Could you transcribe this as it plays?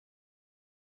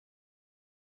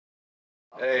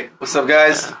Hey, what's up,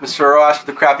 guys? Mr. Rosh with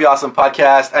the Crappy Awesome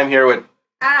Podcast. I'm here with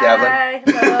Gavlyn.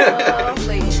 Hello.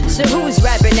 So who's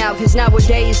rapping now? Cause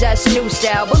nowadays that's a new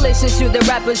style. But listen to the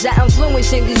rappers that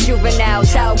influencing these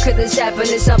juveniles. How could this happen?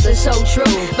 It's something so true.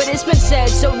 But it's been said,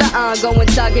 so the ongoing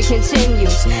saga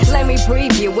continues. Let me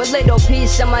preview a little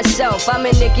piece of myself. I'm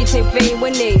a nicotine fiend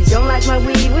with knees. Don't like my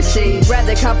weed with seeds.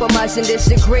 Rather compromise and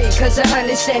disagree. Cause I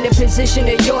understand the position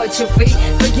of your 2 feet.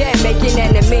 Forget making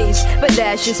enemies, but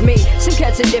that's just me. Some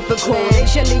cats are difficult. They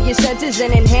shunner your senses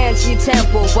and enhance your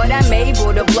tempo. But I'm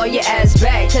able to blow your ass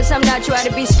back. Cause I'm not trying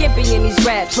to be skippy in these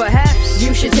raps. Perhaps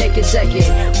you should take a second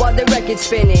while the record's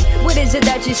spinning. What is it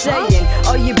that you're saying?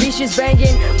 Are your bitches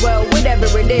banging? Well,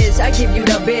 whatever it is, I give you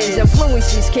the biz.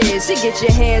 Influence these kids to get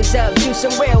your hands up. Do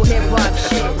some real hip-hop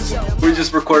shit. We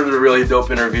just recorded a really dope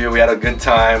interview. We had a good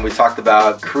time. We talked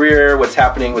about career, what's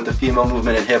happening with the female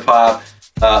movement in hip-hop,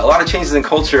 a lot of changes in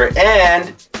culture,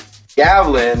 and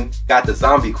Gavlyn got the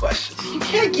zombie question. You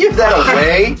can't give that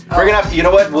away. We're gonna have to, you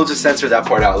know what? We'll just censor that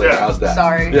part out later. How's that?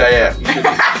 Sorry. Yeah.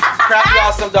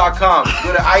 CrappyAwesome.com.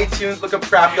 Go to iTunes, look up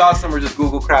Crappy Awesome, or just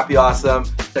Google Crappy Awesome.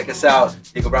 Check us out.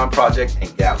 Eagle Brown Project and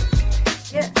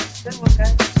Gavlyn. Yeah, good one,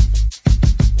 guys.